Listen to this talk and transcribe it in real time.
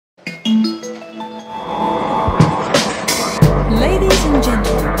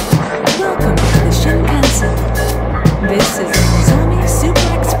This is Zomi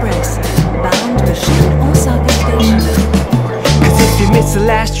Super Express, bound for Sheen Osaka Station. If you miss the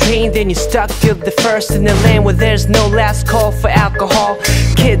last train, then you're stuck till the first in the land where there's no last call for alcohol.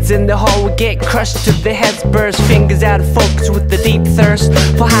 Kids in the hall will get crushed till their heads burst, fingers out of focus with the deep thirst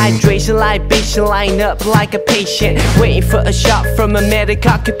for hydration, libation, line up like a patient, waiting for a shot from a medic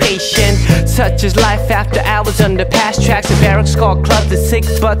occupation. Such as life after hours on the past tracks, and barracks called clubs, the sick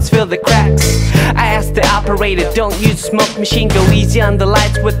butts fill the cracks. I asked the operator, don't use smoke machine, go easy on the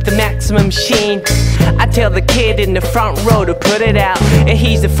lights with the maximum sheen. I tell the kid in the front row to put it out, and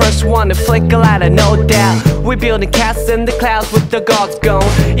he's the first one to flick a lighter, no doubt. We're building castles in the clouds with the gods gone.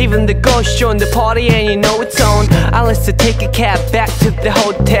 Even the ghosts join the party and you know it's on. Unless to take a cab back to the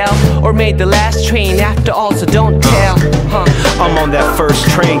hotel, or made the last train after all, so don't tell. I'm on that first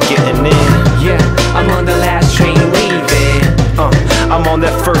train getting in. Yeah, I'm on the last train leaving. I'm on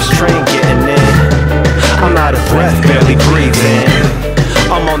that first train getting in. I'm out of breath, barely breathing.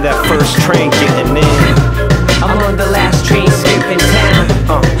 I'm on that first train getting in. I'm on the last train skipping town.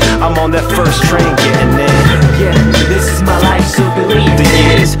 I'm on that first train getting in. Yeah, this is my life, so believe it. The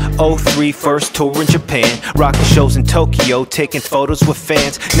years 03, first tour in Japan, rocking shows in Tokyo, taking photos with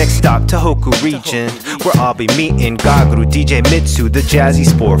fans. Next stop, Tohoku region, where I'll be meeting Gagaru, DJ Mitsu, the jazzy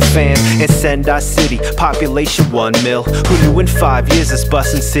sport fan. In Sendai City, population 1 mil. Who knew in 5 years this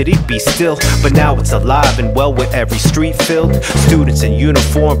bussin' city be still? But now it's alive and well, with every street filled. Students in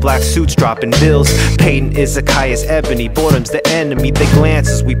uniform, black suits dropping bills. Peyton is a Kaya's ebony, boredom's the enemy. They glance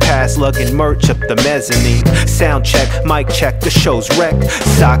as we pass, lugging merch up the mezzanine. Sound check, mic check, the show's wrecked.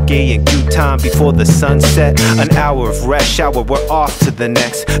 Sake and good time before the sunset. An hour of rest, shower, we're off to the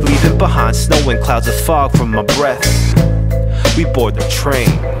next. Leaving behind snow and clouds of fog from my breath. We board the train.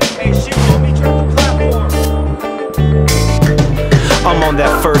 Hey, shit, let me turn the platform. I'm on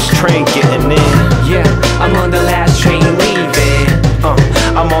that first train getting in. Yeah, I'm on the last train leaving.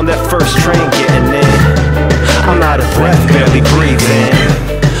 I'm on that first train getting in. I'm out of breath, barely breathing.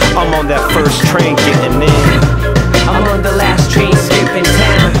 I'm on that first train getting in. I'm on the last train skipping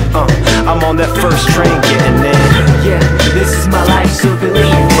town. I'm on that first train getting in. Yeah, this is my life, so believe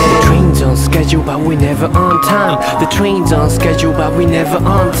it. The train's on schedule, but we never on time. The train's on schedule, but we never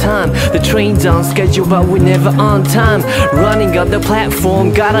on time. The train's on schedule, but we never on time. Running up the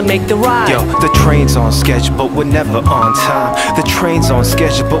platform, gotta make the ride. Yo, the train's on schedule, but we're never on time. The train's on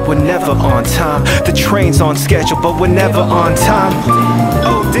schedule, but we're never on time. The train's on schedule, but we're never on time.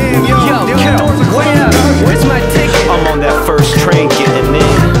 Oh damn, Yo, wait up, where's my ticket? I'm on that first train getting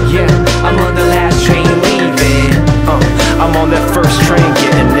in. Yeah, I'm on the last train leaving. I'm on that first train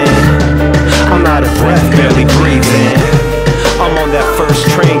getting in. I'm out of breath, barely breathing. I'm on that first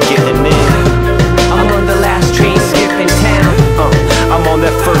train getting in. I'm on the last train skipping town. I'm on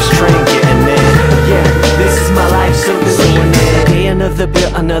that first train getting in. Yeah, this is my life, so believe it. Day another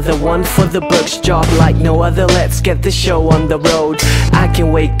bill, another one for the books. Job like no other, let's get the show on the road. I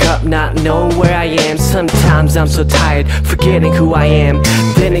can wake up not knowing where I am. Sometimes I'm so tired, forgetting who I am.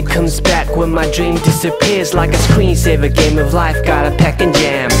 Then it comes back when my dream disappears, like a screensaver, game of life, gotta pack and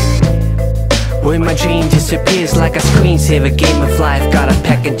jam. When my dream disappears, like a screensaver, game of life, gotta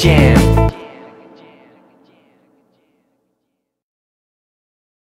pack and jam.